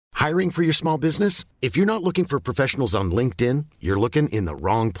Hiring for your small business? If you're not looking for professionals on LinkedIn, you're looking in the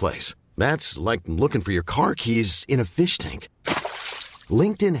wrong place. That's like looking for your car keys in a fish tank.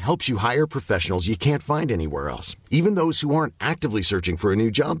 LinkedIn helps you hire professionals you can't find anywhere else, even those who aren't actively searching for a new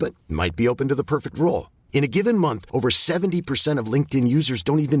job but might be open to the perfect role. In a given month, over 70% of LinkedIn users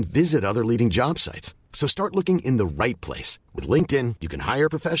don't even visit other leading job sites. So start looking in the right place. With LinkedIn, you can hire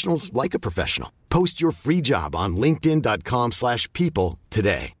professionals like a professional. Post your free job on linkedin.com/people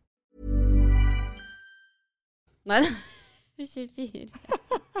today. Nei, 24.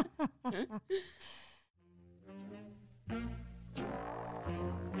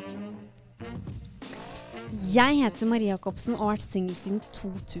 Jeg heter Maria Jacobsen og har vært single siden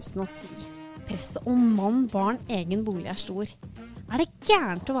 2010. Presset om mann, barn, egen bolig er stor. Er det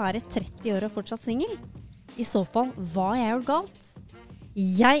gærent å være 30 år og fortsatt single? I så fall, hva har jeg gjort galt?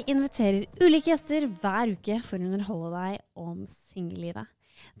 Jeg inviterer ulike gjester hver uke for å underholde deg om singellivet.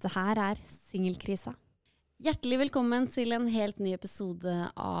 Dette er Singelkrisa. Hjertelig velkommen til en helt ny episode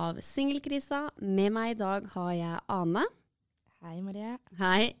av Singelkrisa. Med meg i dag har jeg Ane. Hei, Marie.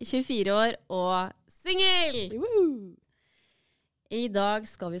 Hei, 24 år og single! I dag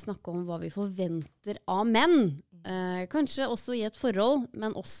skal vi snakke om hva vi forventer av menn. Kanskje også i et forhold,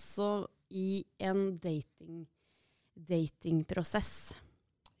 men også i en datingprosess.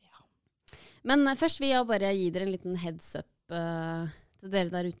 Ja. Men først vil jeg bare gi dere en liten heads up til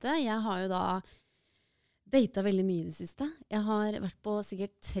dere der ute. Jeg har jo da datet veldig mye i det siste. Jeg har vært på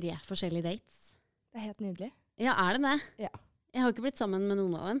sikkert 3 forskjellige dates. Det er helt nydelig. Ja, er det det? Ja. Jeg har ikke blitt sammen med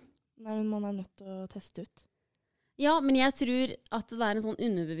noen av dem. Nei, men man er nødt til å teste ut. Ja, men jeg tror at det er en sånn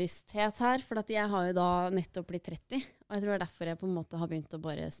underbevissthet her, for at jeg har jo da nettopp blitt 30, og jeg tror det er derfor jeg på en måte har begynt å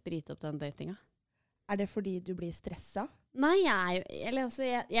bare sprite opp den datinga. Er det fordi du blir stresset? Nei,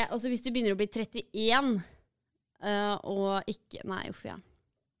 altså hvis du begynner å bli 31, og ikke, nei, uff ja.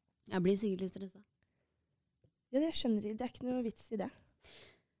 Jeg blir sikkert litt stresset. Ja, det skjønner jeg. Det er ikke noe vits i det.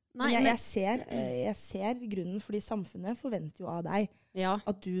 Nei, men jeg ser grunnen, fordi samfunnet forventer jo av deg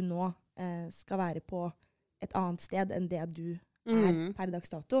at du nå skal være på et annet sted enn det du er per dags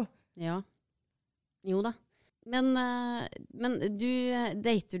dato. Ja. Jo da. Men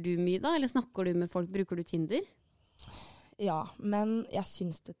dater du mye da, eller snakker du med folk? Bruker du Tinder? Ja, men jeg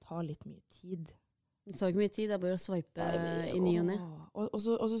synes det tar litt mye tid. Det tar ikke mye tid, det er bare å swipe i ny og ned. Og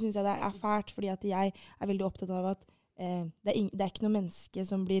så synes jeg det er fælt, fordi at jeg er veldig opptatt av at det er ikke noe menneske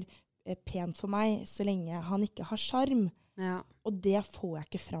som blir pent for meg så lenge han ikke har charm. Ja. Og det får jeg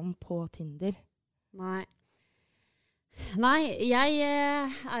ikke fram på Tinder. Nei, jeg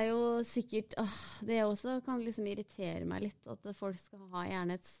er jo sikkert det også kan liksom irritere meg litt at folk skal ha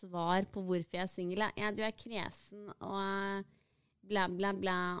gjerne et svar på hvorfor jeg er single. Ja, du er kresen og bla bla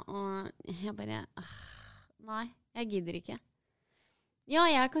bla og jeg bare nei, jeg gidder ikke. Ja,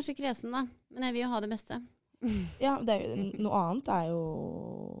 jeg er kanskje kresen da, men jeg vil jo ha det beste. Ja, det er jo, noe annet er jo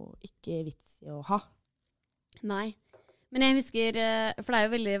ikke vits i å ha. Nei, men jeg husker, for det er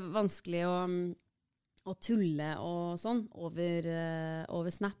jo veldig vanskelig å tulle og sånn over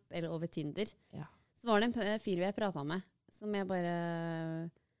Snap eller over Tinder. Ja. Så var det en fyr jeg pratet med, som jeg bare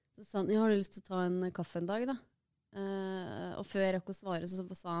så sa han, jeg har lyst til å ta en kaffe en dag da. Og før jeg rakk å svare, så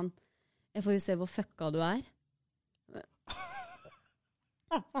sa han, jeg får jo se hvor fucka du er.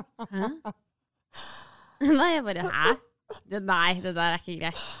 Hæ? Nei, jeg bare, hæ? Nei, det der er ikke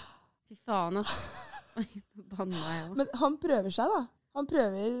greit. Fy faen, banna jeg. Men han prøver seg da. Han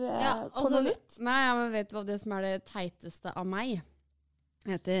prøver på noe nytt. Nei, men vet du hva det som er det teiteste av meg?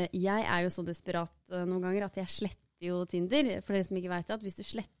 Jeg er jo så desperat noen ganger at jeg sletter jo Tinder. For dere som ikke vet det, at hvis du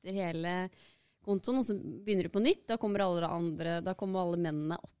sletter hele kontoen, og så begynner du på nytt, da kommer alle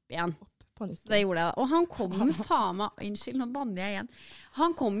mennene opp igjen. Så det gjorde jeg da. Og han kom faen meg, unnskyld, nå banner jeg igjen.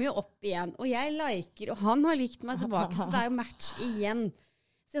 Han kom jo opp igjen, og jeg liker, og han har likt meg tilbake, så det er jo match igjen.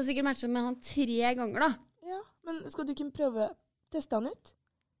 Så jeg har sikkert matchet med han 3 ganger da. Ja, men skal du ikke prøve teste han ut?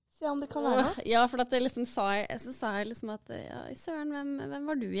 Se om det kan være noe? Ja, for at jeg liksom sa jeg liksom at, ja, Søren, hvem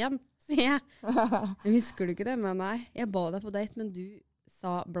var du igjen? Sier jeg. Jeg husker du ikke det? Men nei, jeg ba deg på date, men du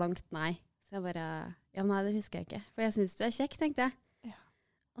sa blankt nei. Så jeg bare, ja, nei, det husker jeg ikke. For jeg synes du er kjekk, tenkte jeg.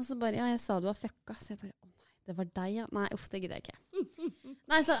 Og så bare, ja, jeg sa du var fucka. Så jeg bare, nei, det var deg, ja. Nei, uff, det gidder jeg ikke.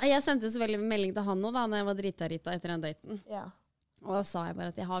 Nei, så jeg sendte så veldig melding til han nå da, når jeg var drita etter den daten. Ja. Og da sa jeg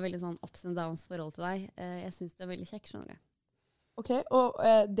bare at jeg har veldig sånn ups and downs forhold til deg. Jeg synes du er veldig kjekk, skjønner du. Ok, og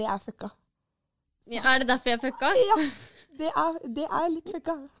det er fucka. Ja, er det derfor jeg fucka? Ja, det er litt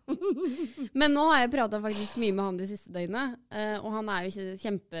fucka. Men nå har jeg pratet faktisk mye med han de siste døgnene, og han er jo ikke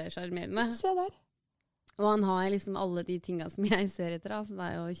kjempeskjermerende. Se der. Og han har liksom alle de tingene som jeg ser etter, så det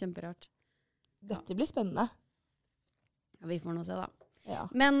er jo kjemperart. Dette blir spennende. Ja, vi får nå se da. Ja.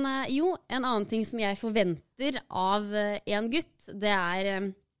 Men jo, en annen ting som jeg forventer av en gutt, det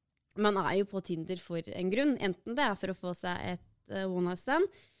man jo på Tinder for en grunn. Enten det for å få seg et one night stand,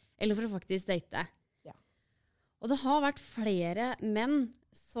 eller for å faktisk date. Ja. Og det har vært flere menn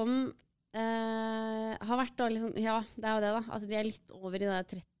som har vært da liksom, ja, det jo det da, altså de litt over i det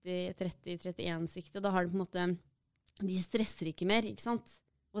 30-31-siktet, da har de på en måte, de stresser ikke mer, ikke sant?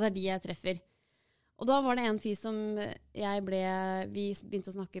 Og det de jeg treffer. Og da var det en fyr som vi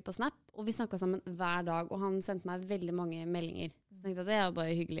begynte å snakke på Snap, og vi snakket sammen hver dag, og han sendte meg veldig mange meldinger. Så tenkte jeg, det jo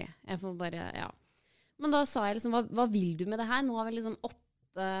bare hyggelig. Jeg får bare, ja. Men da sa jeg liksom, hva vil du med det her? Nå har vi liksom 8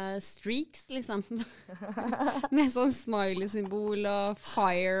 streaks, liksom. Med sånn smiley-symbol og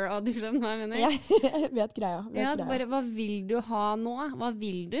fire, og du skjønner hva jeg mener? Jeg vet greia. Så bare, hva vil du ha nå? Hva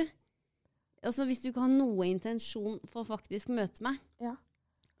vil du? Altså, hvis du ikke har noe intensjon for å faktisk møte meg,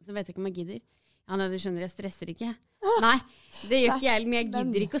 så vet jeg ikke om jeg gidder. Ja, nei, du skjønner, jeg stresser ikke. Nei, det gjør ikke jeg, men jeg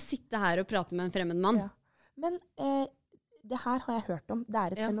gidder ikke å sitte her og prate med en fremmed mann. Ja. Men det her har jeg hørt om. Det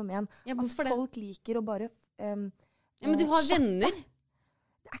et fenomen. At folk liker å bare men du har venner.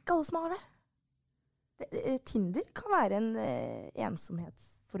 Det ikke alle som har det. Tinder kan være en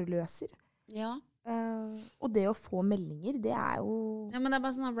ensomhetsforløser. Ja. Og det å få meldinger, det jo... Ja, men det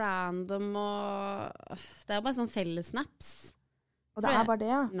bare sånn random, og det jo bare sånn fellesnaps. Og det bare det,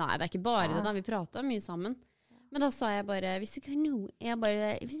 ja? Nei, det ikke bare det da. Vi pratet mye sammen. Men da sa jeg bare, hvis du ikke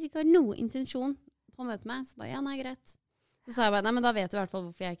har noe intensjon på å møte meg, så bare, ja, nei, greit. Så sa jeg bare, nei, men da vet du i hvert fall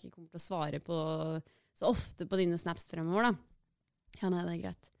hvorfor jeg ikke kommer til å svare på så ofte på dine snaps fremover, da. Ja, nei, det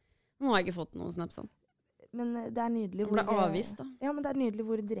greit. Nå har jeg ikke fått noen snaps sånn. Men det nydelig hvor... Det avvist, da. Ja, men det nydelig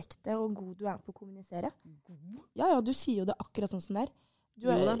hvor direkte og god du på å kommunisere. God? Ja, du sier jo det akkurat sånn som det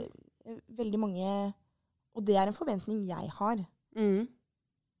Du veldig mange... Og det en forventning jeg har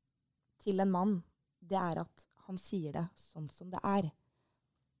til en mann. Det at han sier det sånn som det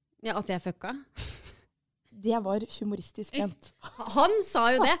Ja, at jeg fucka? Det var humoristisk ment. Han sa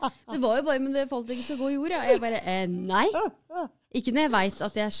jo det. Det var jo bare, men det falt ikke så god jord. Ja. Jeg bare, nei. Ikke når jeg vet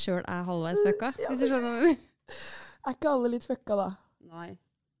at jeg selv halvveis fucka. Hvis du skjønner hva jeg mener. Ikke alle litt fucka da? Nei.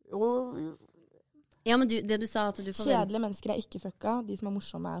 Jo. Ja, men det du sa at du forventer. Kjedelige mennesker ikke fucka. De som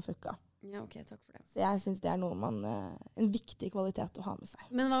morsomme fucka. Ja, ok, takk for det. Så jeg synes det noe en viktig kvalitet å ha med seg.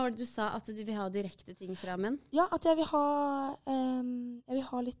 Men hva var det du sa? At du vil ha direkte ting fra menn? Ja, at jeg vil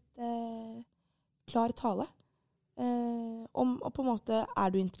ha litt... klar tale. Om på en måte,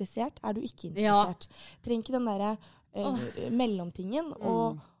 du interessert? Du ikke interessert? Ja. Trenger ikke den der mellomtingen.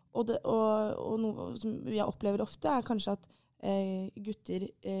 Og noe som jeg opplever ofte, kanskje at gutter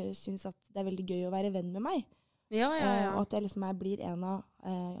synes at det veldig gøy å være venn med meg. Ja. Og at jeg liksom blir en av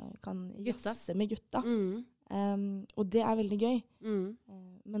kan jasse med gutta. Og det veldig gøy.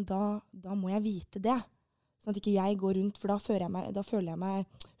 Men da må jeg vite det. Sånn at ikke jeg går rundt, for da føler jeg meg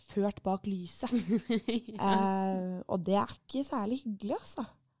ført bak lyset. Og det ikke særlig hyggelig, altså.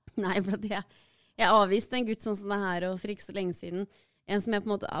 Nei, for jeg avviste en gutt sånn som det her, og for ikke så lenge siden. En som jeg på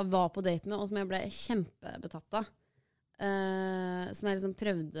en måte var på date med, og som jeg ble kjempebetatt av. Som jeg liksom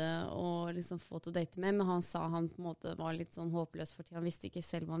prøvde å liksom få til å date med, men han sa han på en måte var litt sånn håpløs for tiden. Han visste ikke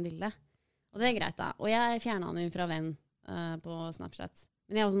selv hva han ville. Og det greit da. Og jeg fjernet han jo fra venn på Snapchat.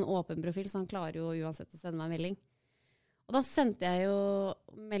 Men jeg har også en åpen profil, så han klarer jo uansett å sende meg en melding. Og da sendte jeg jo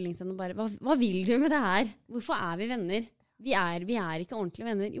melding til henne bare, hva vil du med det her? Hvorfor vi venner? Vi ikke ordentlige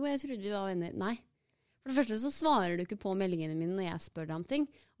venner. Jo, jeg trodde vi var venner. Nei. For det første så svarer du ikke på meldingene mine når jeg spør deg om ting.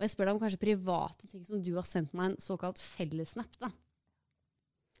 Og jeg spør deg om kanskje private ting som du har sendt meg en såkalt fellesnap, da.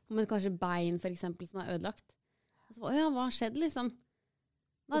 Om kanskje bein, for eksempel, som ødelagt. Og så, ja, hva skjedde, liksom?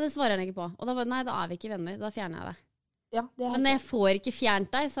 Nei, det svarer han ikke på. Og da bare, nei, da vi ikke venner. Da fjerner jeg det. Ja, men jeg får ikke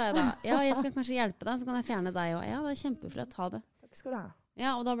fjernet deg, sa jeg da. Ja, jeg skal kanskje hjelpe deg, så kan jeg fjerne deg også. Ja, det kjempeflott, ta det. Takk skal du ha.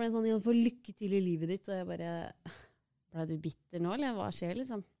 Ja, og da ble det sånn, få lykke til i livet ditt, så jeg bare, ble du bitter nå, eller hva skjer,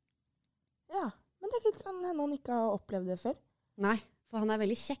 liksom? Ja, men det kan hende han ikke har opplevd det før. Nei, for han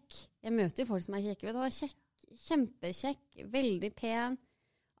veldig kjekk. Jeg møter jo folk som kjekke, vet du. Han kjekk, kjempekjekk, veldig pen.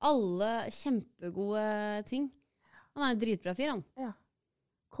 Alle kjempegode ting. Han en dritbra fyr, han. Ja.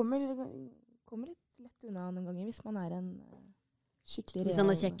 Kommer litt lett unna noen ganger, hvis man en skikkelig real... Hvis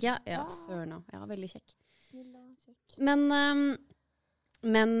han kjekk, ja. Ja, søren også. Ja, veldig kjekk. Snill og kjekk.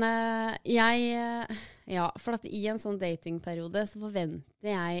 Men ja, for at i en sånn datingperiode så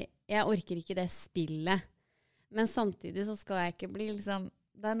forventer jeg orker ikke det spillet. Men samtidig så skal jeg ikke bli liksom,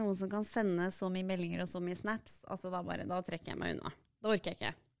 det noen som kan sende så mye meldinger og så mye snaps, altså da trekker jeg meg unna. Da orker jeg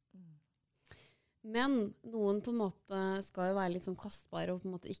ikke. Men noen på en måte skal jo være litt sånn kostbare og på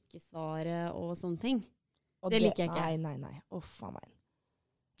en måte ikke svare og sånne ting. Og det liker jeg ikke. Nei. Faen meg.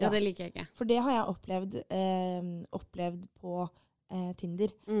 Ja, det liker jeg ikke. For det har jeg opplevd på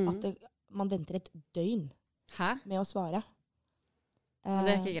Tinder, at man venter et døgn med å svare.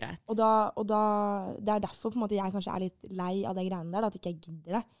 Det ikke greit. Og da, det derfor på en måte jeg kanskje litt lei av det greiene der, at ikke jeg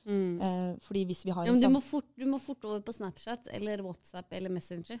gidder det. Fordi hvis vi har men du må fort over på Snapchat, eller WhatsApp, eller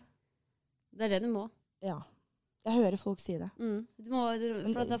Messenger. Det det du må. Ja. Jeg hører folk si det.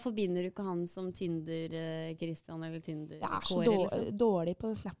 For da forbinder du ikke han som Tinder-Christian, eller Tinder. Jeg så dårlig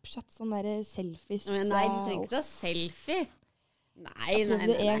på Snapchat, sånne der selfies. Nei, du trenger ikke ta selfie. Nei. Jeg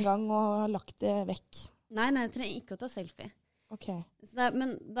prøvde en gang og har lagt det vekk. Nei, jeg trenger ikke å ta selfie. Okay.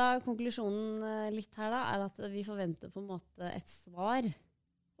 Men da konklusjonen litt her da, at vi forventer på en måte et svar.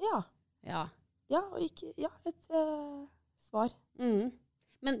 Ja. Ja, og et svar.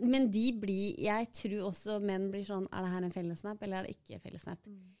 Men de blir, jeg tror også menn blir sånn, det her en fellesnap, eller det ikke fellesnap?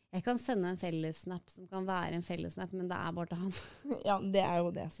 Jeg kan sende en fellesnap som kan være en fellesnap, men det bare til han. Ja, det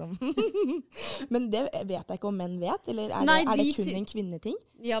jo det som... Men det vet jeg ikke om menn vet, eller det kun en kvinneting?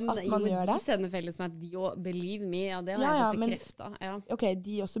 Ja, men at man gjør det? De sender fellesnap, de også, believe me, det har jeg fått bekreftet. Ja. Ok,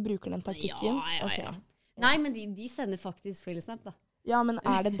 de også bruker den taktikken? Ja. Okay. Nei, men de sender faktisk fellesnap da. Ja, men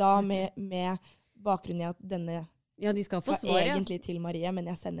det da med bakgrunn i at denne... Ja, de skal få svar, egentlig til Marie, men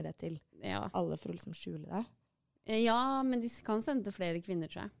jeg sender det til alle for å liksom skjule det. Ja, men de kan sende til flere kvinner,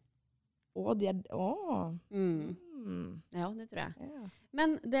 tror jeg. Ja, det tror jeg. Ja.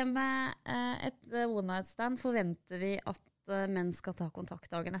 Men det med et one night stand, forventer vi at menn skal ta kontakt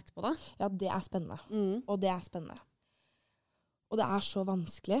dagen etterpå da? Ja, det spennende. Og det spennende. Og det så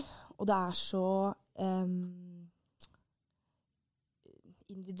vanskelig, og det så...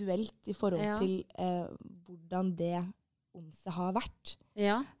 individuelt i forhold til hvordan det onsdag har vært.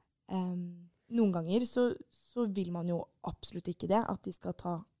 Ja. Noen ganger så vil man jo absolutt ikke det, at de skal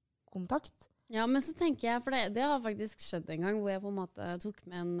ta kontakt. Ja, men så tenker jeg, for det har faktisk skjedd en gang, hvor jeg på en måte tok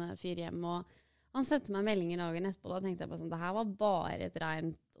med en fyr hjem, og han sendte meg meldinger dagen etterpå, da tenkte jeg bare sånn, det her var bare et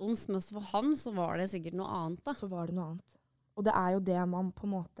rent ons, men for han så var det sikkert noe annet da. Så var det noe annet. Og det jo det man på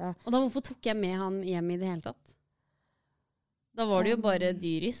en måte... Og da hvorfor tok jeg med han hjem i det hele tatt? Da var det jo bare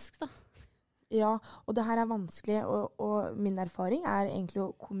dyrisk, da. Ja, og det her vanskelig, og min erfaring egentlig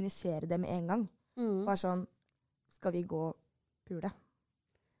å kommunisere det med en gang. Bare sånn, skal vi gå pule?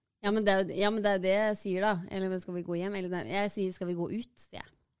 Ja, men det det jeg sier da. Eller skal vi gå hjem? Eller jeg sier, skal vi gå ut, sier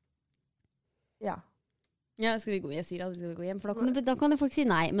jeg. Ja. Ja, skal vi gå? Jeg sier at vi skal gå hjem, for da kan folk si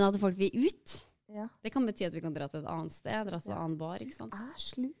nei, men at folk vil ut, det kan bety at vi kan dra til et annet sted, dra til en annen bar, ikke sant? Det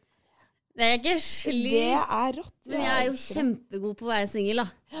slu. Det ikke slik. Det rått. Men jeg jo kjempegod på å være single,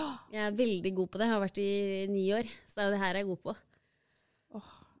 da. Jeg veldig god på det. Jeg har vært i 9 år, så det det her jeg god på.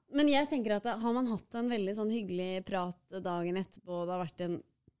 Men jeg tenker at har man hatt en veldig sånn hyggelig prat dagen etterpå, og det har vært en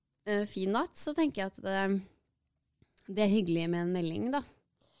fin natt, så tenker jeg at det hyggelig med en melding, da.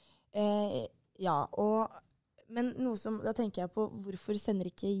 Ja, men noe som, da tenker jeg på, hvorfor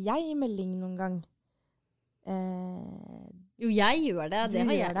sender ikke jeg melding noen gang? Jo, jeg gjør det.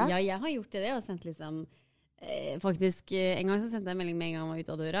 Ja, jeg har gjort det. Jeg har sendt liksom faktisk, en gang så sendte jeg en melding med en gang jeg var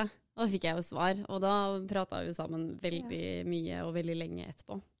ute av døra. Og da fikk jeg jo svar. Og da pratet vi sammen veldig mye og veldig lenge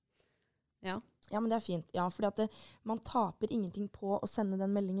etterpå. Ja, men det fint. Ja, fordi at man taper ingenting på å sende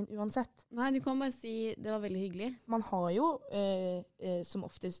den meldingen uansett. Nei, du kan bare si det var veldig hyggelig. Man har jo som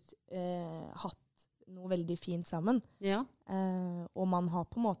oftest hatt noe veldig fint sammen. Ja. Og man har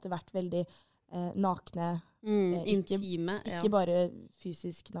på en måte vært veldig nakne, intime, ikke bare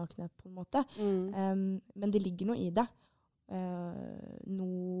fysisk nakne på en måte, men det ligger noe i det,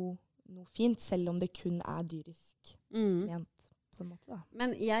 noe fint, selv om det kun dyrisk ment på en måte da.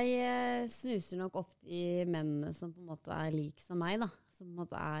 Men jeg snuser nok opp de mennene som på en måte lik som meg da, som på en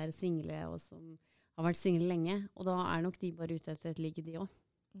måte single og som har vært single lenge, og da nok de bare ute etter et like de også.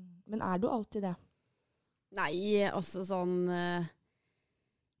 Men du alltid det? Nei, altså sånn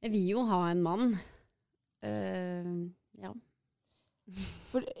jeg vil jo ha en mann. Ja.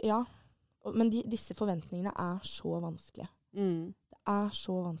 Men disse forventningene så vanskelige. Det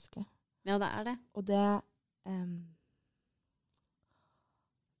så vanskelig. Ja, det det. Og det...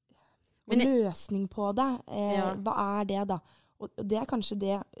 og løsning på det, hva det da? Og det kanskje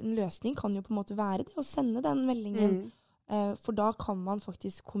det, en løsning kan jo på en måte være det, å sende den meldingen. For da kan man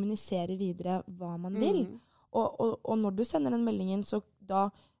faktisk kommunisere videre hva man vil. Og når du sender den meldingen, så da...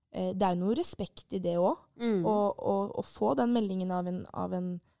 det jo noe respekt i det også, å få den meldingen av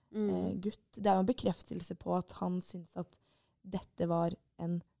en gutt. Det jo en bekreftelse på at han synes at dette var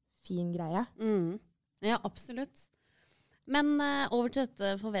en fin greie. Ja, absolutt. Men over til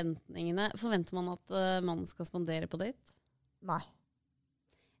dette forventningene, forventer man at man skal spandere på date? Nei.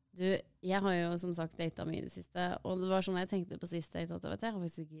 Du, jeg har jo som sagt datet mye i det siste, og det var sånn jeg tenkte på siste date, at jeg har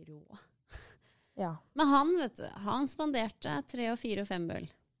faktisk ikke råd. Ja. Men han, vet du, han spanderte 3, 4 og 5 øl.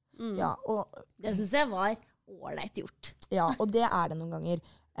 Ja, og det synes jeg var ålreit gjort. Ja, og det det noen ganger.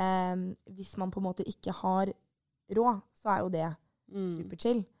 Hvis man på en måte ikke har råd, så jo det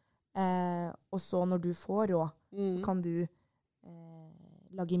superchill. Og så når du får råd, så kan du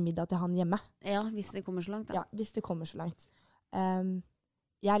lage middag til han hjemme. Ja, hvis det kommer så langt da. Ja, hvis det kommer så langt.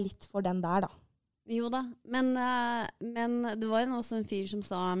 Jeg litt for den der da. Jo da, men det var jo også en fyr som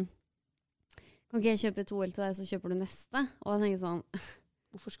sa, kan ikke jeg kjøpe 2 øl til deg, så kjøper du neste? Og jeg tenkte sånn,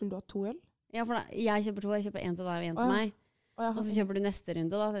 hvorfor skulle du ha 2 øl? Ja, for da, jeg kjøper 2, jeg kjøper 1 til deg og 1 til meg. Og så kjøper du neste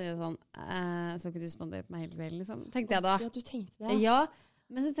runde da, tenkte jeg sånn, så ikke du spandere på meg hele kvelden, liksom. Tenkte jeg da. Ja, du tenkte det. Ja,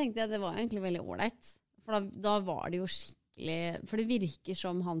 men så tenkte jeg at det var egentlig veldig ålreit. For da var det jo skikkelig, for det virker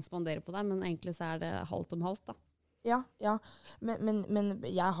som han spanderer på deg, men egentlig så det halvt om halvt da. Ja. Men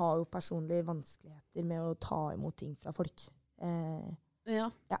jeg har jo personlig vanskeligheter med å ta imot ting fra folk. Ja.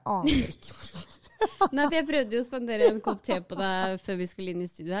 Jeg aner ikke. Nei, for jeg prøvde jo å spandere en kopp te på deg før vi skulle inn i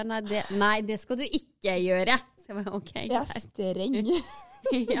studio her. Nei, det skal du ikke gjøre. Så jeg var, ok, greit. Jeg streng.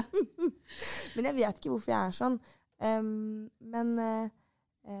 Ja. Men jeg vet ikke hvorfor jeg sånn. Men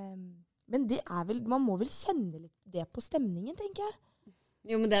det vel, man må vel kjenne litt det på stemningen, tenker jeg.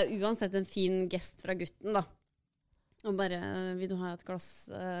 Jo, men det uansett en fin gest fra gutten da. Og bare, vil du ha et glass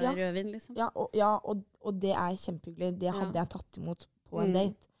rødvin, liksom? Ja, og det kjempehyggelig. Det hadde jeg tatt imot på en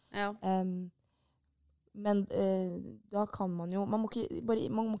date. Ja. Men da kan man jo, man må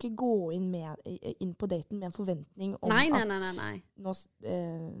ikke gå inn på daten med en forventning om nei. Nå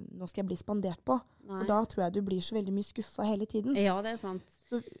skal jeg bli spandert på. Nei. For da tror jeg du blir så veldig mye skuffet hele tiden. Ja, det sant.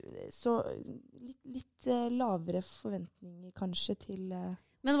 Så litt lavere forventninger kanskje til...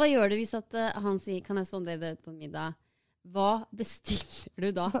 Men hva gjør du hvis at han sier, kan jeg spandere deg ut på en middag? Hva bestiller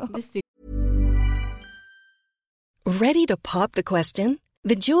du da? Ready to pop the question?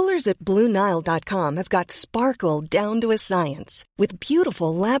 The jewelers at BlueNile.com have got sparkle down to a science with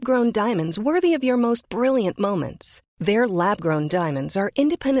beautiful lab-grown diamonds worthy of your most brilliant moments. Their lab-grown diamonds are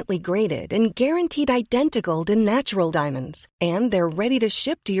independently graded and guaranteed identical to natural diamonds, and they're ready to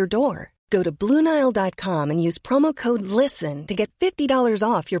ship to your door. Go to BlueNile.com and use promo code LISTEN to get $50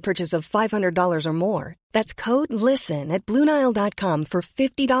 off your purchase of $500 or more. That's code LISTEN at BlueNile.com for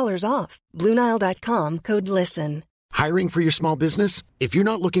 $50 off. BlueNile.com, code LISTEN. Hiring for your small business? If you're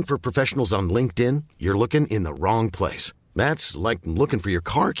not looking for professionals on LinkedIn, you're looking in the wrong place. That's like looking for your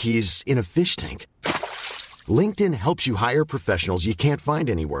car keys in a fish tank. LinkedIn helps you hire professionals you can't find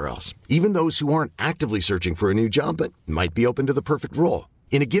anywhere else, even those who aren't actively searching for a new job but might be open to the perfect role.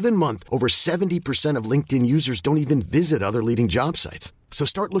 In a given month, over 70% of LinkedIn users don't even visit other leading job sites. So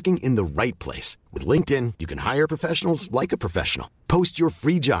start looking in the right place. With LinkedIn, you can hire professionals like a professional. Post your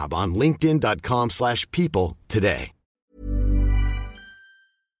free job on linkedin.com/people today.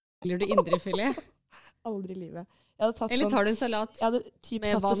 Eller du indrefilet? Aldri i livet. Eller tar du en salat jeg hadde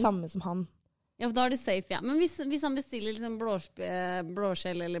tatt det samme som han. Ja, for da du safe, ja. Men hvis han bestiller liksom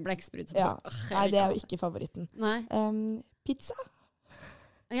blåskjell eller blekksprut, ja. Nei, det jo ikke favoritten. Nei. Pizza?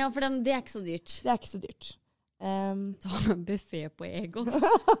 Ja, for det ikke så dyrt. Det ikke så dyrt. Ta en buffet på Egon.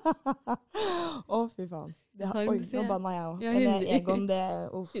 Fy faen. Nå banna jeg også. Ja, Egon, det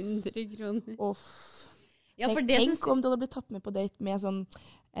 100 kroner. Ja, tenk om du hadde blitt tatt med på date med sånn,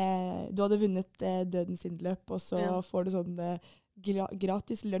 du hadde vunnet dødens innløp, og så får du sånn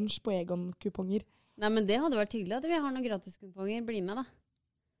gratis lunsj på Egon-kuponger. Nei, men det hadde vært hyggelig at vi har noen gratis kuponger. Bli med da.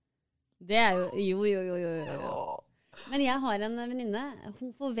 Det jo. Men jeg har en venninne,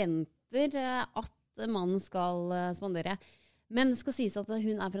 hun forventer at mannen skal spandere. Men det skal sies at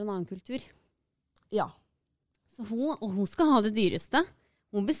hun fra en annen kultur. Ja. Så hun skal ha det dyreste.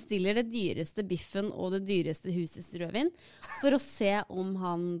 Hun bestiller det dyreste biffen og det dyreste husets rødvin for å se om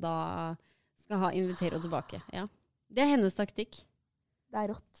han da skal invitere henne tilbake. Ja. Det hennes taktikk. Det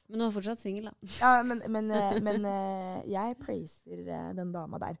rått. Men hun er fortsatt single da. Ja, men jeg praiser den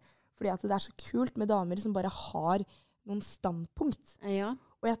dama der. Fordi at det så kult med damer som bare har noen standpunkt. Ja.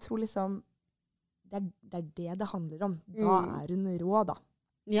 Og jeg tror liksom, det det handler om. Da hun rå da.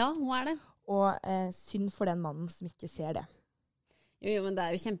 Ja, hun det. Og synd for den mannen som ikke ser det. Jo, men det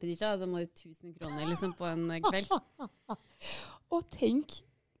jo kjempedyrt da. Det må jo 1000 kroner liksom på en kveld. Og tenk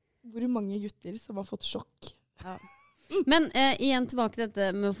hvor mange gutter som har fått sjokk. Ja. Men igjen tilbake til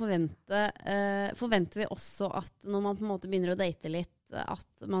dette med å forvente. Forventer vi også at når man på en måte begynner å date litt,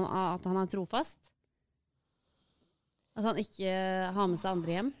 at han trofast? At han ikke har med seg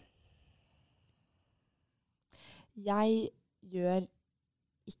andre hjem? Jeg gjør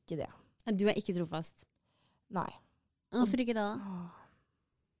ikke det. Du ikke trofast? Nei. Hvorfor ikke det da?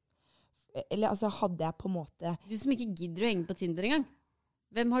 Eller altså hadde jeg på en måte... Du som ikke gidder å henge på Tinder engang?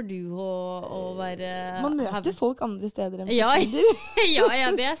 Hvem har du å være... Man møter folk andre steder enn på ja, Tinder.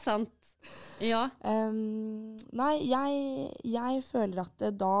 ja, det sant. Ja. Nei, jeg føler at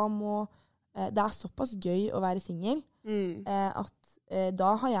da må... det såpass gøy å være single, at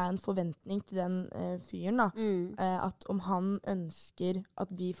da har jeg en forventning til den fyren da, at om han ønsker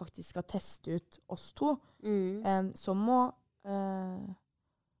at vi faktisk skal teste ut oss to, så må,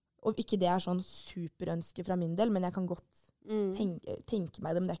 og ikke det sånn superønske fra min del, men jeg kan godt tenke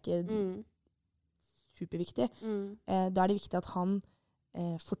meg det, men det ikke superviktig. Da det viktig at han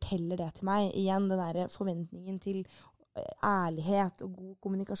forteller det til meg. Igjen, den der forventningen til ærlighet og god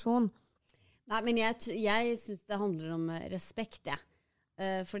kommunikasjon. Nei, men jeg synes det handler om respekt, ja.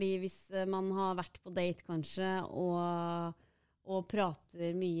 Fordi hvis man har vært på date kanskje, og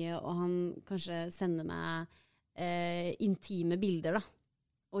prater mye, og han kanskje sender meg intime bilder da,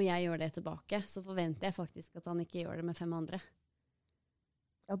 og jeg gjør det tilbake, så forventer jeg faktisk at han ikke gjør det med 5 andre.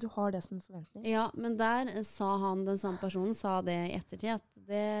 Ja, du har det som en forventning. Ja, men der sa han, den samme personen, sa det i ettertid, at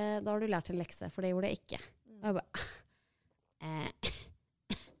da har du lært en lekse, for det gjorde jeg ikke. Og jeg bare...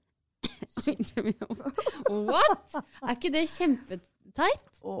 What? Ikke det kjempeteit?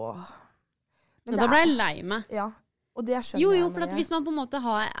 Da ble jeg lei meg. Ja, og det skjønner jeg. Jo, for at hvis man på en måte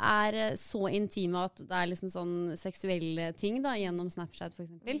så intime at det liksom sånn seksuelle ting da, gjennom Snapchat for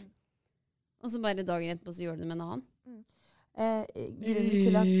eksempel, og så bare dagen etterpå så gjør du det med en annen. Grunnen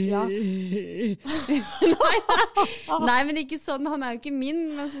til at, ja. Nei, men ikke sånn, han jo ikke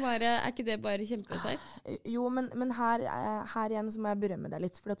min, men så bare, ikke det bare kjempeteit? Jo, men her igjen så må jeg berømme deg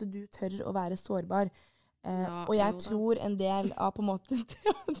litt, for at du tør å være sårbar. Og jeg tror en del av på en måte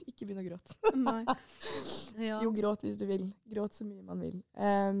ikke begynne å gråte. Nei. Ja. Jo, gråt hvis du vil. Gråt så mye man vil.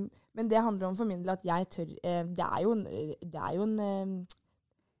 Men det handler om for min del at jeg tør. Det jo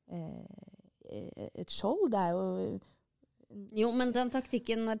et skjold. Det jo Jo, men den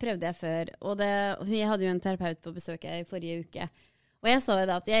taktikken prøvde jeg før, og jeg hadde jo en terapeut på besøk i forrige uke, og jeg sa jo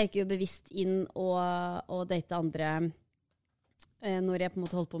da at jeg gikk jo bevisst inn og date andre når jeg på en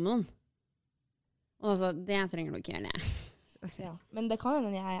måte holdt på med noen. Og altså, det trenger du ikke gjøre ned. Ja, men det kan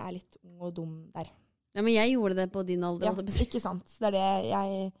hende jeg litt ung og dum der. Ja, men jeg gjorde det på din alder. Ja, ikke sant. Det det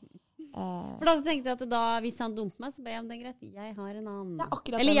jeg... For da tenkte jeg at hvis han dumper meg, så ble jeg, det greit, jeg har en annen. Ja,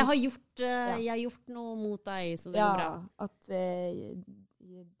 eller jeg har gjort noe mot deg, så det bra. Ja, at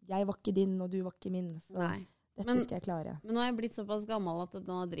jeg var ikke din, og du var ikke min, så dette skal jeg klare. Men nå har jeg blitt såpass gammel at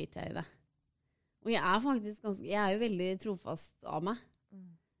nå driter jeg i det. Og jeg jo veldig trofast av meg.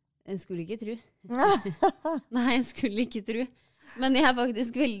 Jeg skulle ikke tro. Nei, jeg skulle ikke tro. Men jeg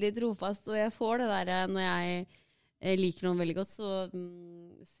faktisk veldig trofast, og jeg får det der når jeg liker noen veldig godt, så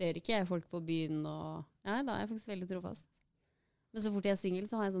ser ikke jeg folk på byen, og da jeg faktisk veldig trofast. Men så fort jeg single,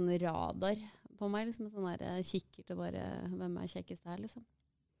 så har jeg sånn radar på meg, liksom, sånn der kikker til bare hvem kjekkest her, liksom.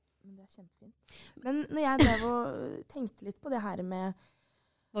 Men det kjempefint. Men når jeg drev og tenkte litt på det her med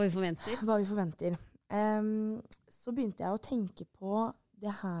hva vi forventer, så begynte jeg å tenke på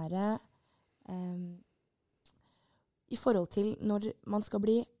det her i forhold til når man skal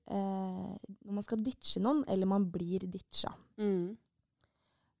når man skal ditche noen, eller man blir ditcha.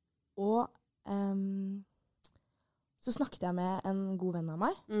 Og så snakket jeg med en god venn av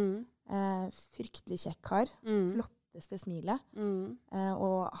meg. Fryktelig kjekk kar. Flotteste smilet.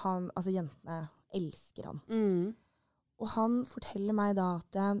 Og han, altså jentene elsker han. Og han forteller meg da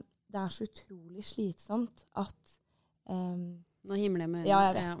at det så utrolig slitsomt at... Nå himler jeg med... Ja,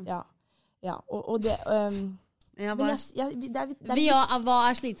 jeg vet. Ja. Og det...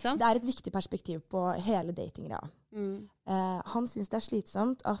 hva slitsomt? Det et viktig perspektiv på hele datinggreia. Han synes det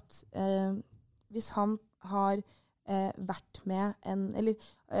slitsomt at hvis han har vært med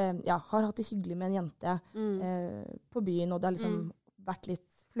har hatt det hyggelig med en jente på byen, og det har liksom vært litt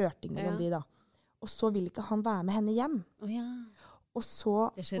flørting mellom de da. Og så vil ikke han være med henne hjem. Og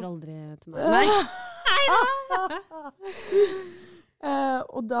så... Det skjer aldri til meg. Nei!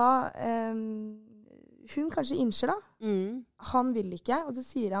 Og da... hun kanskje innser da. Han vil ikke, og så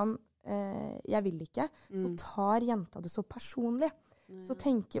sier han jeg vil ikke. Så tar jenta det så personlig. Så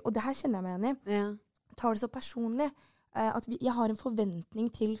tenker, og det her kjenner jeg meg igjen i. Tar det så personlig at jeg har en forventning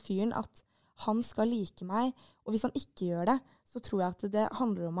til fyren at han skal like meg, og hvis han ikke gjør det, så tror jeg at det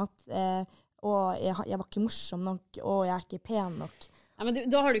handler om at jeg var ikke morsom nok, og jeg ikke pen nok. Ja, men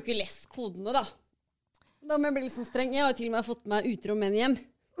da har du ikke lest kodene da. Da må jeg bli litt sånn streng. Jeg har til og med fått meg utro menn hjem.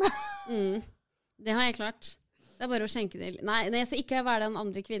 Det har jeg klart. Det bare å skjenke det. Nei, jeg skal ikke være den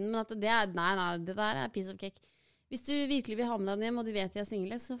andre kvinnen, men at det der piece of cake. Hvis du virkelig vil ha med deg hjem, og du vet jeg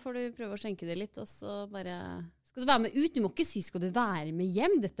single, så får du prøve å skjenke det litt, og så bare... Skal du være med ut? Du må ikke si, skal du være med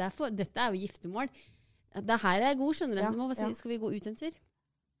hjem? Dette jo giftermål. Det her god, skjønner du. Du må bare si, skal vi gå ut en tur?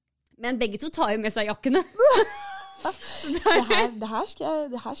 Men begge to tar jo med seg jakkene. det her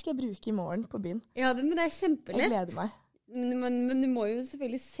skal jeg bruke i morgen på byen. Ja, men det kjempelett. Jeg gleder meg. Men du må jo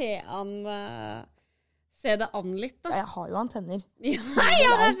selvfølgelig se det an litt, da. Ja, jeg har jo antenner. Ja,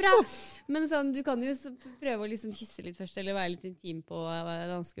 det er bra! Men sånn, du kan jo prøve å liksom kysse litt først, eller være litt intim på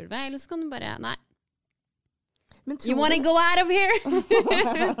dansegulvet, eller så kan du bare, nei. You wanna go out of here?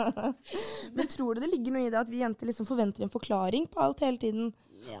 Men tror du det ligger noe i det at vi jenter liksom forventer en forklaring på alt hele tiden?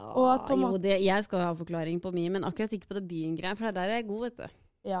 Ja, jeg skal ha forklaring på mye, men akkurat ikke på det byen-greia, for der er jeg god, vet du.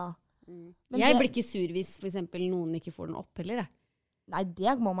 Ja. Jeg blir ikke sur hvis for eksempel noen ikke får den opp heller, jeg. Nei,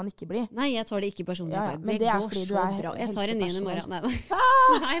 det må man ikke bli. Nei, jeg tar det ikke personlig. Ja, men det er fordi du er helsepersonell. Jeg tar en ny i morgen.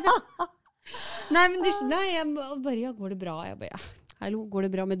 Nei, men jeg bare, går det bra? Jeg bare, hallo, går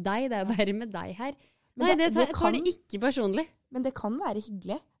det bra med deg? Det er jo bare med deg her. Nei, jeg tar det ikke personlig. Men det kan være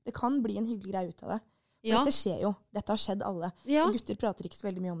hyggelig. Det kan bli en hyggelig greie ut av det. For dette skjer jo. Dette har skjedd alle. Ja. Og gutter prater ikke så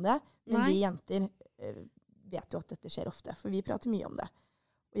veldig mye om det, men vi jenter vet jo at dette skjer ofte, for vi prater mye om det.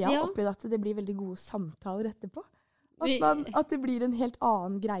 Og jeg har opplevd at det blir veldig gode samtaler etterpå. At det blir en helt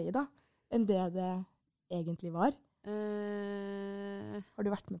annen greie da, enn det egentlig var. Har du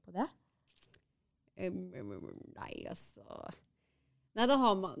vært med på det? Nei, altså. Nei, da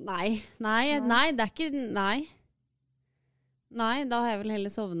har man... Nei, det er ikke... Nei, da har jeg vel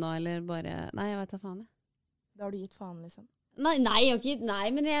heller sovnet, eller bare... Nei, jeg vet da faen. Da har du gitt faen, liksom. Nei,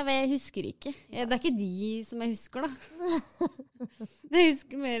 men jeg husker ikke. Det er ikke de som jeg husker, da. Jeg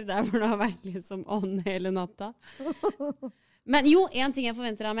husker mer der hvor det har vært liksom ånd hele natta. Men jo, en ting jeg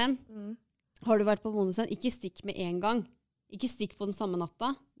forventer av menn. Har du vært på bonusen? Ikke stikk med en gang. Ikke stikk på den samme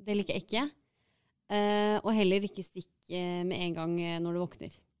natta. Det liker jeg ikke. Og heller ikke stikk med en gang når du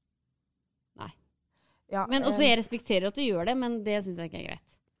våkner. Nei. Ja, men også jeg respekterer at du gjør det, men det synes jeg ikke er greit.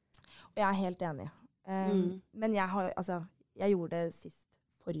 Jeg er helt enig. Men jeg gjorde det sist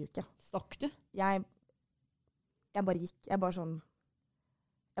forrige uke. Stakk du? Jeg bare gikk. Jeg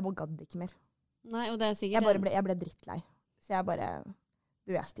bare gadd ikke mer. Nei, og det er sikkert... Jeg ble drittlei. Så jeg bare...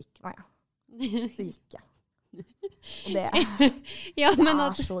 jeg stikker meg, Så gikk jeg. Og det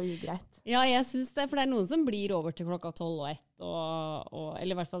er så ugreit. Ja, jeg synes det. For det er noen som blir over til klokka 12 og 1,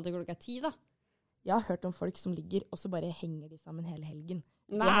 eller i hvert fall til klokka 10, da. Jeg har hørt om folk som ligger, og så bare henger de sammen hele helgen.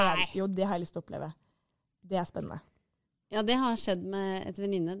 Nei! Det har jeg lyst til å oppleve. Det er spennende. Ja, det har skjedd med et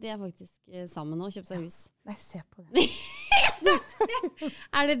venninne. De er faktisk sammen nå og kjøpt seg hus. Nei, se på det.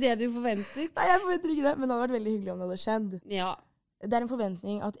 Er det det du forventer? Nei, jeg forventer ikke det, men det hadde vært veldig hyggelig om det hadde skjedd. Ja. Det er en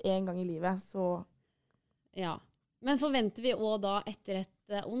forventning at en gang i livet, så... Ja. Men forventer vi også da etter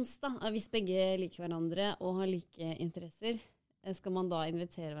et onsdag, hvis begge liker hverandre og har like interesser, skal man da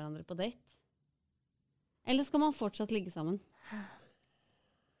invitere hverandre på date? Eller skal man fortsatt ligge sammen?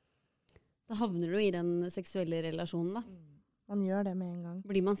 Da havner du i den seksuelle relasjonen, da. Man gjør det med en gang.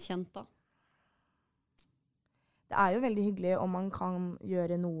 Blir man kjent da? Det er jo veldig hyggelig om man kan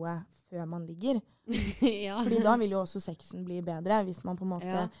gjøre noe før man ligger. Ja. Fordi da vil jo også sexen bli bedre, hvis man på en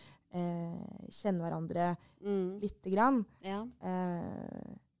måte kjenner hverandre lite grann. Ja.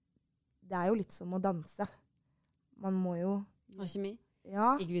 Det er jo litt som å danse. Man må jo... Har kjemi?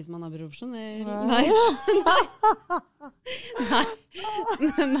 Ja. Ikke hvis man er profesjonell.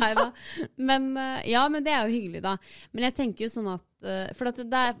 Nei da. Men det er jo hyggelig da. Men jeg tenker jo sånn at, for at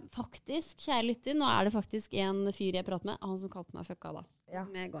det er faktisk, kjære lytter, nå er det faktisk en fyr jeg prater med, han som kalte meg fucka da. Ja.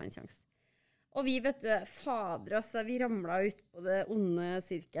 Som jeg ga en sjans. Og vi, vet du, fader altså, vi ramlet ut på det onde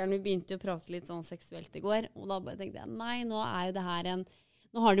sirkelen. Vi begynte jo å prate litt sånn seksuelt i går, og da bare tenkte jeg, nei, nå er jo det her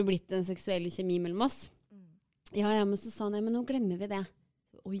nå har det jo blitt en seksuell kjemi mellom oss. Ja, men så sa han, men nå glemmer vi det.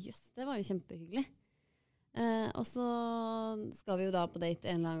 Jøss, det var jo kjempehyggelig. Og så skal vi jo da på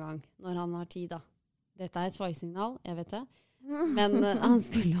date en eller annen gang, når han har tid da. Dette er et faresignal, jeg vet det. Men han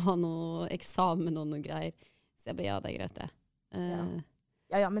skulle ha noe eksamen og noe greier. Så jeg bare, ja, det er greit det.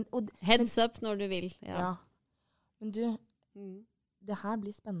 Heads up når du vil. Ja. Men du, det her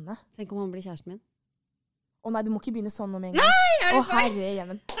blir spennende. Tenk om han blir kjæresten min. Nei, du må ikke begynne sånn om en gang. Nei, herre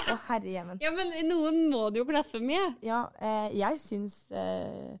jemmen. Ja, men noen må det jo klaffe med. Ja, jeg synes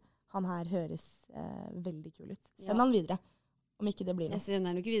han her høres veldig kul ut. Send han videre, om ikke det blir noe. Jeg sender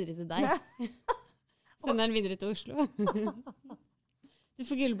han jo ikke videre til deg. Sender han videre til Oslo. Du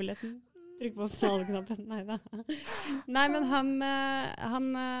får gullbilletten. Trykk på finaleknappen. Nei, men han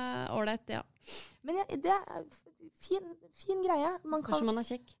ålreit, ja. Men det er fin greie. Kanskje man er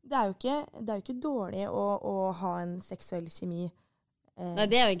kjekk. Det er jo ikke dårlig å ha en seksuell kjemi. Nei,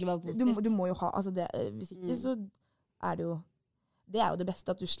 det er jo egentlig bare positivt. Du må jo ha, altså hvis ikke så er det jo, det er jo det beste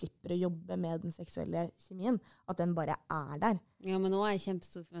at du slipper å jobbe med den seksuelle kjemien. At den bare er der. Ja, men nå er jeg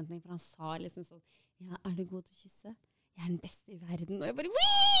kjempestor forventning, for han sa liksom sånn, ja, er du god til å kysse? jeg den beste I verden. Og jeg bare,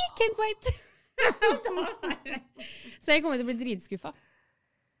 can't wait! Så jeg kommer til å bli dritskuffa.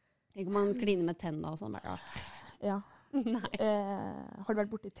 Tenk om man kliner med tennene og sånn. Ja. Nei. Har du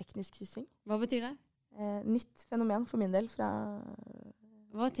vært borte I teknisk kyssing? Hva betyr det? Nytt fenomen for min del.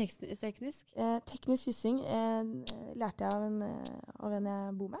 Hva teknisk? Teknisk kyssing lærte jeg av en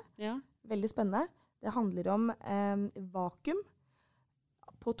jeg bor med. Ja. Veldig spennende. Det handler om vakuum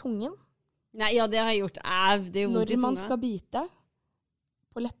på tungen. Nei, ja, det har jeg gjort. Det gjør vondt I tunga. Når man skal bite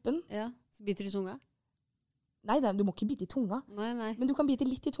på leppen. Ja, så biter du I tunga? Nei, du må ikke bite I tunga. Nei. Men du kan bite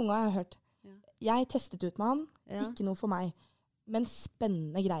litt I tunga, jeg har hørt. Ja. Jeg testet ut med han. Ja. Ikke noe for meg. Men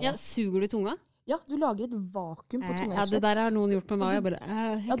spennende greie. Ja, suger du tunga? Ja, du lager et vakuum på tunga. Ja, det der har noen gjort med meg.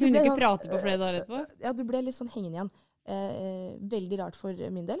 Jeg kunne ikke prate på flere dager etterpå. Ja, du ble litt sånn hengende igjen. Veldig rart for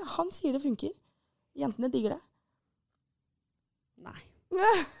min del. Han sier det funker. Jentene digger det. Nei.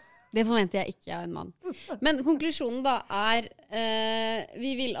 Det forventer jeg ikke av en mann. Men konklusjonen da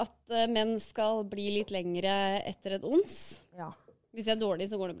vi vil at menn skal bli litt lengre etter et ons. Ja. Hvis jeg dårlig,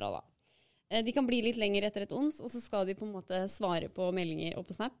 så går det bra da. De kan bli litt lengre etter et ons, og så skal de på en måte svare på meldinger og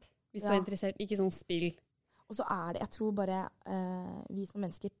på Snap. Hvis du interessert, ikke sånn spill. Og så det, jeg tror bare vi som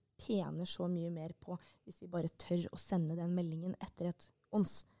mennesker tjener så mye mer på hvis vi bare tør å sende den meldingen etter et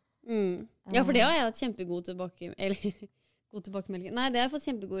ons. Ja, for det har jeg hatt kjempegod god tilbakemelding. Nei, det har jeg fått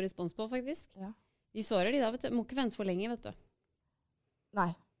kjempegod respons på, faktisk. Ja. De svarer de da, vet du. Må ikke vente for lenge, vet du.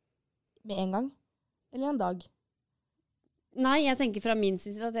 Nei. Med en gang? Eller en dag? Nei, jeg tenker fra min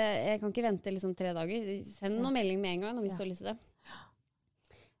side at jeg kan ikke vente liksom 3 dager. Send noen melding med en gang, hvis du har lyst til det.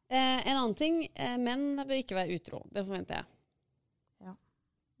 En annen ting, menn bør ikke være utro. Det forventer jeg. Ja.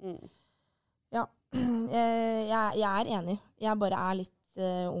 Ja, jeg enig. Jeg bare litt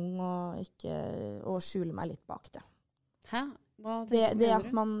ung og skjuler meg litt bak det. Hæ? Det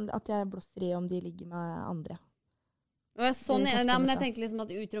at jeg blåser I om de ligger med andre. Sånn, nei, men jeg tenker liksom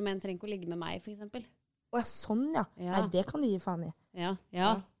at utro menn trenger ikke å ligge med meg, for eksempel. Sånn, ja. Nei, det kan de gi faen I.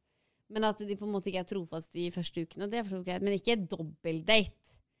 Ja. Men at de på en måte ikke fast de første ukene, det forstår greit. Men ikke dobbeldate.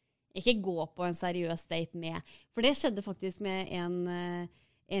 Ikke gå på en seriøs date med. For det skjedde faktisk med en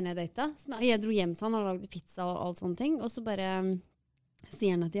jeg data. Jeg dro hjem til han og lagde pizza og alt sånne ting. Og så bare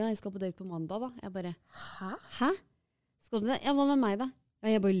sier han at jeg skal på date på mandag da. Jeg bare, Hæ? Skal du det? Ja, hva med meg da? Ja,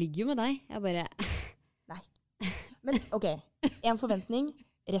 jeg bare ligger jo med deg. Jeg bare... Nei. Men ok, en forventning,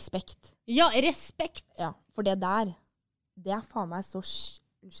 respekt. Ja, respekt. Ja, for det der, det faen meg så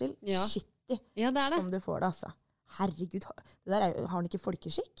skittig som du får det, altså. Herregud, det der har han ikke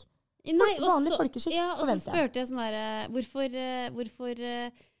folkeskikk? Nei, vanlig folkeskikk, forventer jeg. Ja, og så spurte jeg sånn der, hvorfor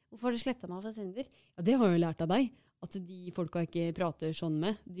har du slettet meg fra Tinder? Ja, det har jeg jo lært av deg. At de folka ikke prater sånn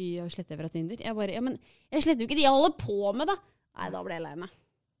med, de har slettet fra Tinder. Jeg bare, ja, men jeg sletter jo ikke de jeg holder på med da. Nei, da ble jeg lei meg.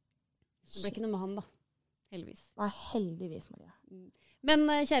 Det ble ikke noe med han da. Heldigvis. Nei, heldigvis, Maria. Men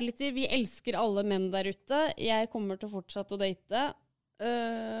kjære lytter, vi elsker alle menn der ute. Jeg kommer til å fortsette å date.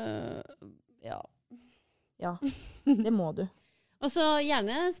 Ja. Ja, det må du. Og så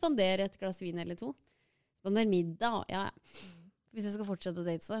gjerne spandere et glass vin eller 2. Spandere middag, ja. Hvis jeg skal fortsette å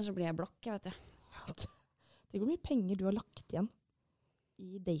date så blir jeg blokk, jeg vet du. Tenk hvor mye penger du har lagt igjen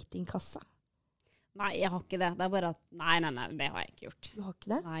I datingkassa. Nei, jeg har ikke det. Det bare at, nei, det har jeg ikke gjort. Du har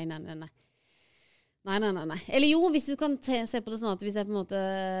ikke det? Nei. Nei. Eller jo, hvis du kan se på det sånn at hvis jeg på en måte,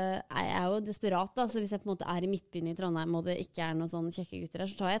 jeg jo desperat da, så hvis jeg på en måte I midtbyen I Trondheim, og det ikke noen sånne kjekke gutter der,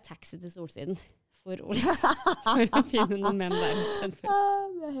 så tar jeg taxi til Solsiden for å finne noen menn der.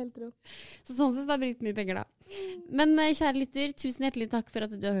 Det helt rått. Så sånn sett har jeg brukt mye penger da. Men kjære lytter, tusen hjertelig takk for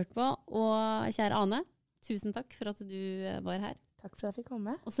at du har hørt på, og kjære Ane, tusen takk for at du var her. Takk for at jeg fikk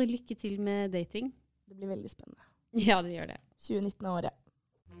komme. Og så lykke til med dating. Det blir veldig spennende. Ja, det gjør det. 2019 året.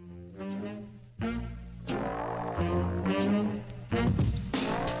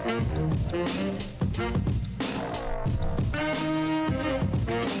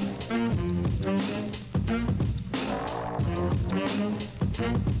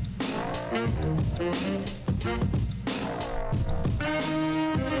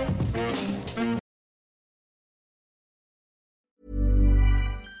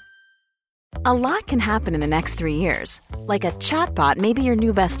 A lot can happen in the next 3 years. Like a chatbot may be your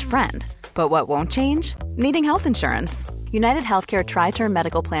new best friend. But what won't change? Needing health insurance. United Healthcare Tri-Term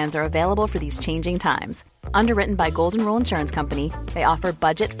Medical Plans are available for these changing times. Underwritten by Golden Rule Insurance Company, they offer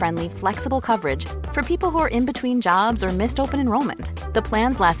budget-friendly, flexible coverage for people who are in between jobs or missed open enrollment. The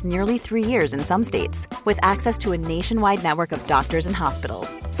plans last nearly 3 years in some states, with access to a nationwide network of doctors and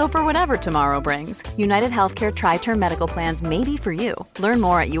hospitals. So for whatever tomorrow brings, United Healthcare Tri-Term Medical Plans may be for you. Learn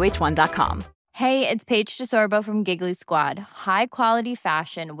more at uh1.com. Hey, it's Paige DeSorbo from Giggly Squad. High quality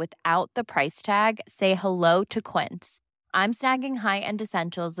fashion without the price tag. Say hello to Quince. I'm snagging high-end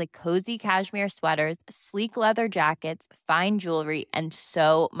essentials like cozy cashmere sweaters, sleek leather jackets, fine jewelry, and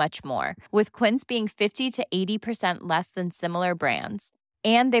so much more. With Quince being 50 to 80% less than similar brands.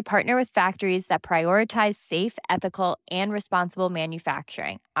 And they partner with factories that prioritize safe, ethical, and responsible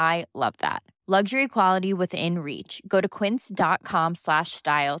manufacturing. I love that. Luxury quality within reach. Go to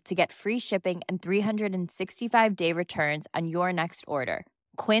quince.com/style to get free shipping and 365-day returns on your next order.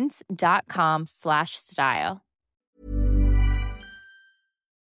 Quince.com/style.